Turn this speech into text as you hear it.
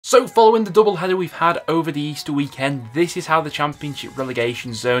So following the doubleheader we've had over the Easter weekend, this is how the Championship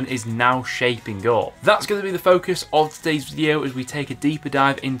relegation zone is now shaping up. That's going to be the focus of today's video as we take a deeper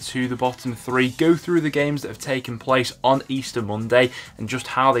dive into the bottom three, go through the games that have taken place on Easter Monday and just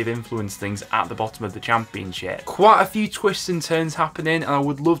how they've influenced things at the bottom of the Championship. Quite a few twists and turns happening, and I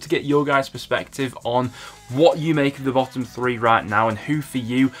would love to get your guys' perspective on what you make of the bottom three right now and who for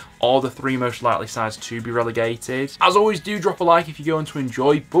you are the three most likely sides to be relegated. As always, do drop a like if you're going to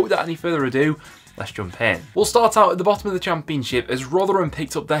enjoy, but without any further ado, let's jump in. We'll start out at the bottom of the Championship as Rotherham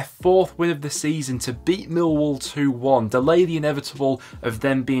picked up their fourth win of the season to beat Millwall 2-1, delay the inevitable of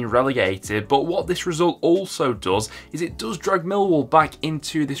them being relegated. But what this result also does is it does drag Millwall back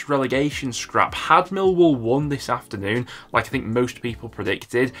into this relegation scrap. Had Millwall won this afternoon, like I think most people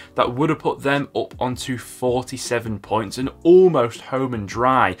predicted, that would have put them up onto 47 points and almost home and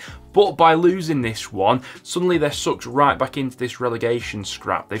dry. But by losing this one, suddenly they're sucked right back into this relegation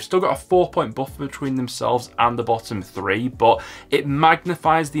scrap. They've still got a 4-point buffer between themselves and the bottom three, but it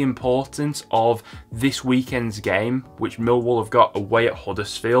magnifies the importance of this weekend's game, which Millwall have got away at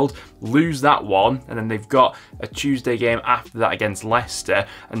Huddersfield. Lose that one, and then they've got a Tuesday game after that against Leicester,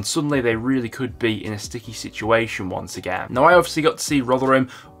 and suddenly they really could be in a sticky situation once again. Now, I obviously got to see Rotherham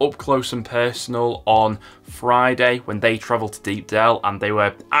up close and personal on Friday when they travelled to Deepdale, and they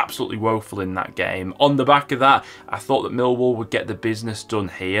were absolutely woeful in that game. On the back of that, I thought that Millwall would get the business done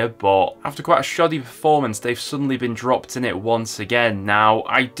here, but after quite a shoddy performance, they've suddenly been dropped in it once again. Now,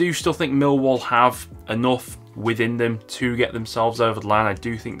 I do still think Millwall have enough within them to get themselves over the line. I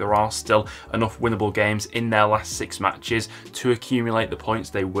do think there are still enough winnable games in their last 6 matches to accumulate the points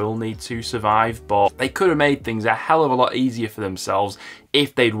they will need to survive, but they could have made things a hell of a lot easier for themselves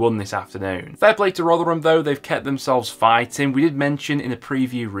if they'd won this afternoon. Fair play to Rotherham though, they've kept themselves fighting. We did mention in a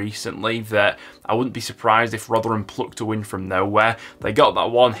preview recently that I wouldn't be surprised if Rotherham plucked a win from nowhere. They got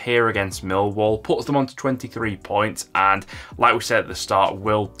that one here against Millwall, puts them on to 23 points, and like we said at the start,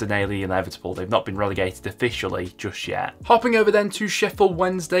 will deny the inevitable. They've not been relegated officially just yet. Hopping over then to Sheffield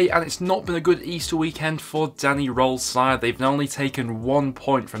Wednesday, and it's not been a good Easter weekend for Danny Roll's side. They've only taken 1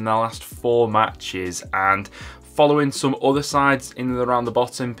 point from their last 4 matches, and following some other sides in and around the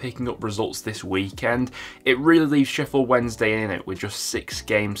bottom picking up results this weekend, it really leaves Sheffield Wednesday in it with just 6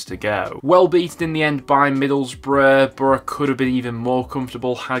 games to go. Well beaten in the end by Middlesbrough. Borough could have been even more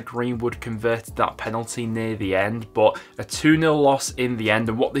comfortable had Greenwood converted that penalty near the end, but a 2-0 loss in the end.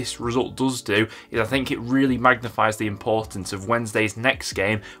 And what this result does do is I think it really magnifies the importance of Wednesday's next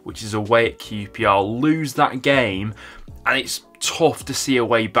game, which is away at QPR. Lose that game and it's tough to see a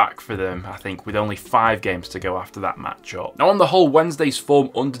way back for them, I think, with only 5 games to go after that matchup. Now, on the whole, Wednesday's form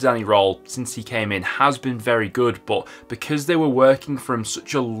under Danny Roll since he came in has been very good, but because they were working from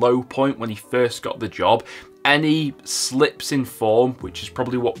such a low point when he first got the job, any slips in form, which is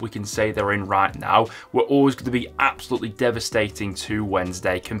probably what we can say they're in right now, were always going to be absolutely devastating to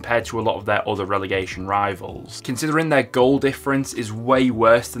Wednesday compared to a lot of their other relegation rivals. Considering their goal difference is way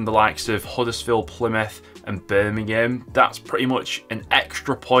worse than the likes of Huddersfield, Plymouth and Birmingham, that's pretty much an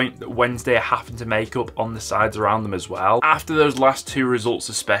extra point that Wednesday are having to make up on the sides around them as well. After those last 2 results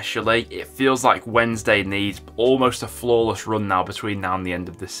especially, it feels like Wednesday needs almost a flawless run now between now and the end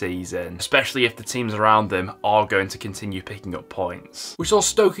of the season, especially if the teams around them are going to continue picking up points. We saw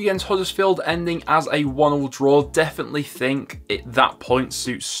Stoke against Huddersfield ending as a 1-1 draw. Definitely think that point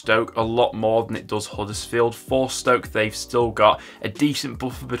suits Stoke a lot more than it does Huddersfield. For Stoke, they've still got a decent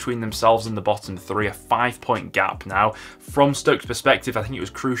buffer between themselves and the bottom 3, a 5-point gap now. From Stoke's perspective, I think it was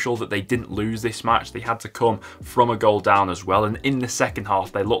crucial that they didn't lose this match. They had to come from a goal down as well, and in the second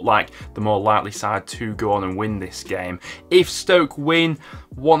half they looked like the more likely side to go on and win this game. If Stoke win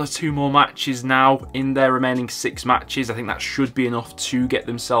 1 or 2 more matches now in their remaining 6 matches, I think that should be enough to get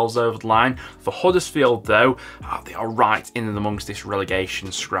themselves over the line. For Huddersfield though, they are right in and amongst this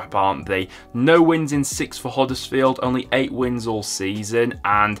relegation scrap, aren't they? No wins in 6 for Huddersfield, only 8 wins all season,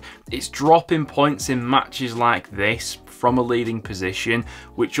 and it's dropping points in matches like this from a leading position,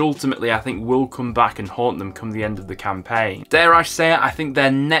 which ultimately I think will come back and haunt them come the end of the campaign. Dare I say it, I think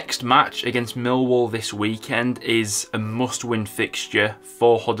their next match against Millwall this weekend is a must-win fixture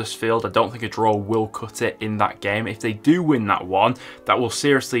for Huddersfield. I don't think a draw will cut it in that game. If they do win that one, that will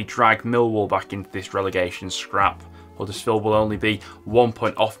seriously drag Millwall back into this relegation scrap. Huddersfield will only be 1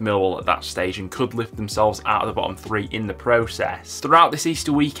 point off Millwall at that stage and could lift themselves out of the bottom 3 in the process. Throughout this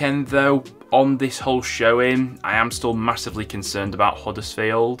Easter weekend though, on this whole showing, I am still massively concerned about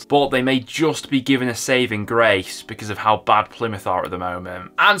Huddersfield, but they may just be given a saving grace because of how bad Plymouth are at the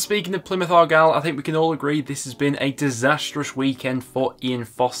moment. And speaking of Plymouth Argyle, I think we can all agree this has been a disastrous weekend for Ian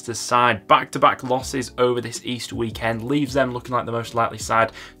Foster's side. Back-to-back losses over this Easter weekend leaves them looking like the most likely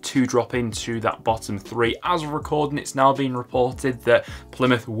side to drop into that bottom three. As of recording, it's now been reported that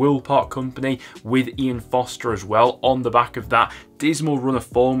Plymouth will part company with Ian Foster as well on the back of that dismal run of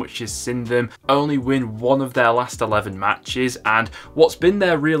form which has seen them only win one of their last 11 matches. And what's been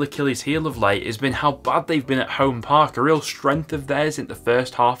their real Achilles heel of late has been how bad they've been at home park, a real strength of theirs in the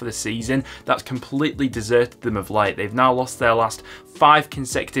first half of the season that's completely deserted them of late. They've now lost their last 5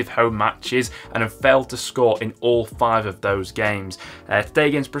 consecutive home matches and have failed to score in all 5 of those games. Today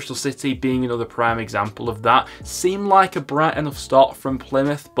against Bristol City being another prime example of that. Seemed like a bright enough start from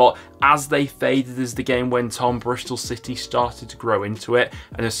Plymouth, but as they faded as the game went on, Bristol City started to grow into it,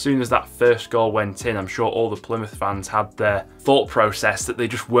 and as soon as that first goal went in, I'm sure all the Plymouth fans had their thought process that they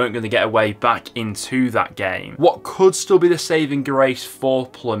just weren't going to get away back into that game. What could still be the saving grace for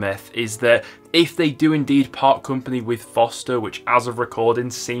Plymouth is that if they do indeed part company with Foster, which as of recording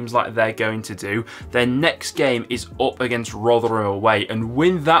seems like they're going to do, their next game is up against Rotherham away, and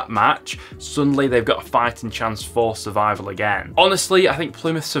win that match, suddenly they've got a fighting chance for survival again. Honestly, I think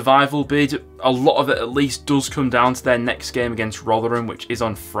Plymouth's survival bid, a lot of it at least, does come down to their next game against Rotherham, which is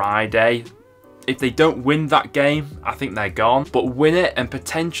on Friday. If they don't win that game, I think they're gone. But win it, and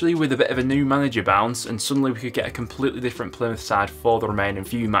potentially with a bit of a new manager bounce, and suddenly we could get a completely different Plymouth side for the remaining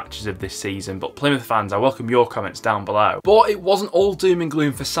few matches of this season. But Plymouth fans, I welcome your comments down below. But it wasn't all doom and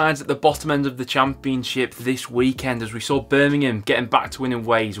gloom for sides at the bottom end of the Championship this weekend, as we saw Birmingham getting back to winning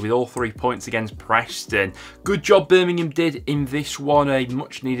ways with all 3 points against Preston. Good job Birmingham did in this one, a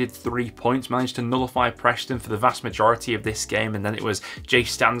much needed 3 points, managed to nullify Preston for the vast majority of this game, and then it was Jay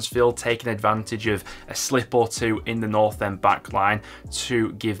Stansfield taking advantage of a slip or two in the North End back line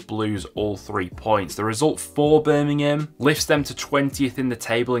to give Blues all 3 points. The result for Birmingham lifts them to 20th in the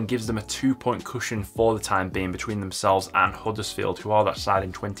table and gives them a 2-point cushion for the time being between themselves and Huddersfield, who are that side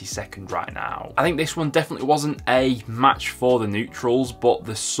in 22nd right now. I think this one definitely wasn't a match for the neutrals, but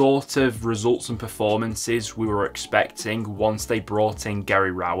the sort of results and performances we were expecting once they brought in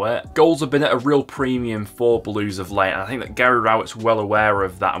Gary Rowett. Goals have been at a real premium for Blues of late, and I think that Gary Rowett's well aware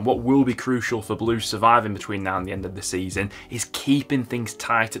of that, and what will be crucial for Blues surviving between now and the end of the season is keeping things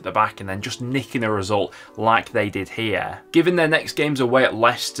tight at the back and then just nicking a result like they did here. Given their next game's away at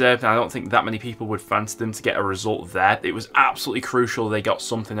Leicester, I don't think that many people would fancy them to get a result there. It was absolutely crucial they got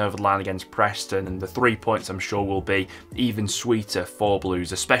something over the line against Preston, and the 3 points I'm sure will be even sweeter for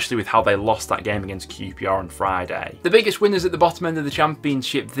Blues, especially with how they lost that game against QPR on Friday. The biggest winners at the bottom end of the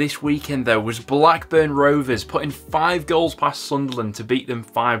Championship this weekend though was Blackburn Rovers, putting 5 goals past Sunderland to beat them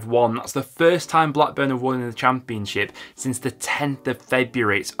 5-1. That's the first time Blackburn have won in the Championship since the 10th of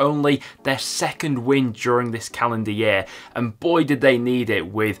February. It's only their 2nd win during this calendar year, and boy did they need it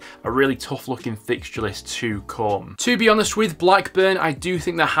with a really tough looking fixture list to come. To be honest with Blackburn, I do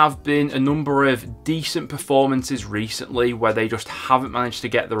think there have been a number of decent performances recently where they just haven't managed to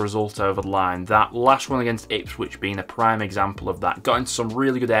get the result over the line. That last one against Ipswich being a prime example of that. Got into some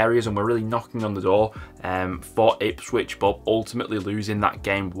really good areas and we're really knocking on the door for Ipswich, but ultimately losing that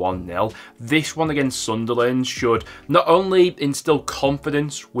game 1-0. This one against Sunderland should not only instill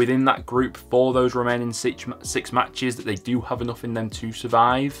confidence within that group for those remaining six matches that they do have enough in them to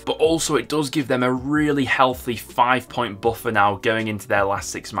survive, but also it does give them a really healthy 5-point buffer now going into their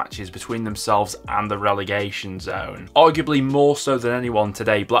last 6 matches between themselves and the relegation zone. Arguably more so than anyone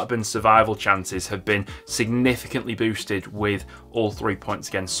today, Blackburn's survival chances have been significantly boosted with all 3 points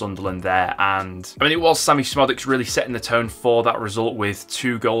against Sunderland there, and I mean, it was Sammy Smodix really setting the tone for that result with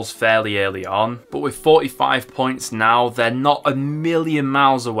 2 goals fairly early on, but with 45 points now, they're not a million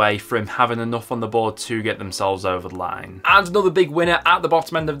miles away from having enough on the board to get themselves over the line. And another big winner at the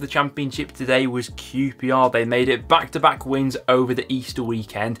bottom end of the Championship today was QPR. They made it back-to-back wins over the Easter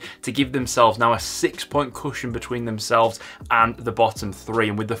weekend to give themselves now a 6-point cushion between themselves and the bottom 3,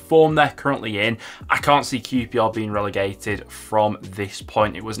 and with the form they're currently in, I can't see QPR being relegated from this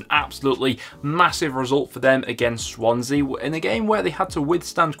point. It was an absolutely massive result for them against Swansea in a game where they had to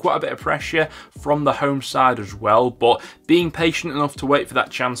withstand quite a bit of pressure from the home side as well, but being patient enough to wait for that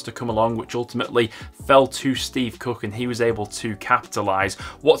chance to come along, which ultimately fell to Steve Cook, and he was able to capitalise.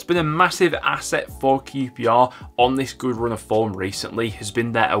 What's been a massive asset for QPR on this good run of form recently has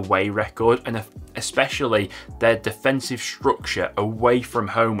been their away record, and especially their defensive structure away from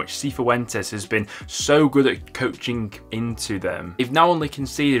home, which Cifuentes has been so good at coaching into them. them. They've now only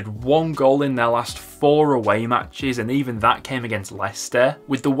conceded 1 goal in their last 4 away matches, and even that came against Leicester.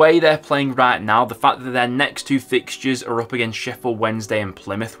 With the way they're playing right now, the fact that their next 2 fixtures are up against Sheffield Wednesday and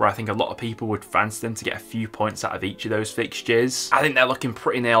Plymouth, where I think a lot of people would fancy them to get a few points out of each of those fixtures, I think they're looking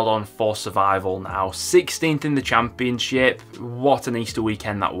pretty nailed on for survival now. 16th in the Championship. What an Easter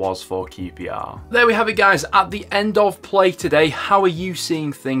weekend that was for QPR. There we have it, guys. At the end of play today, how are you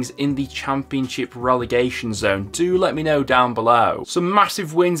seeing things in the Championship relegation zone? Do let me know down below. Some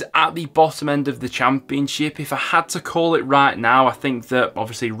massive wins at the bottom end of the Championship. If I had to call it right now, I think that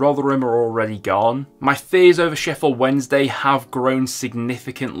obviously Rotherham are already gone. My fears over Sheffield Wednesday have grown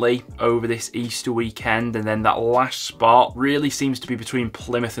significantly over this Easter weekend, and then that last spot really seems to be between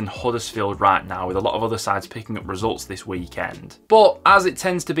Plymouth and Huddersfield right now, with a lot of other sides picking up results this weekend. But as it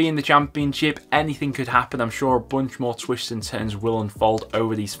tends to be in the Championship, anything could happen. I'm sure a bunch more twists and turns will unfold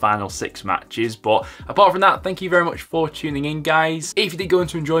over these final 6 matches. But apart from that, thank you very much for tuning in, guys. If you did go on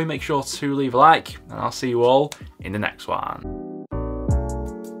to enjoy, make sure to leave a like, and I'll see you all in the next one.